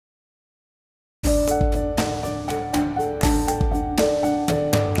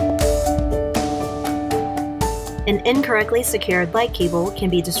An incorrectly secured light cable can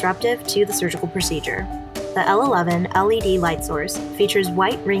be disruptive to the surgical procedure. The L11 LED light source features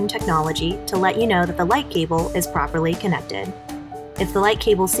white ring technology to let you know that the light cable is properly connected. If the light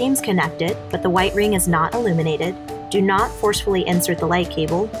cable seems connected, but the white ring is not illuminated, do not forcefully insert the light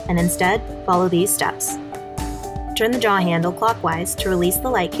cable and instead follow these steps. Turn the jaw handle clockwise to release the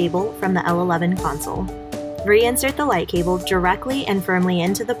light cable from the L11 console. Reinsert the light cable directly and firmly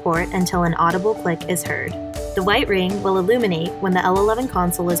into the port until an audible click is heard. The white ring will illuminate when the L11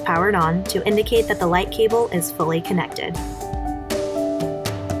 console is powered on to indicate that the light cable is fully connected.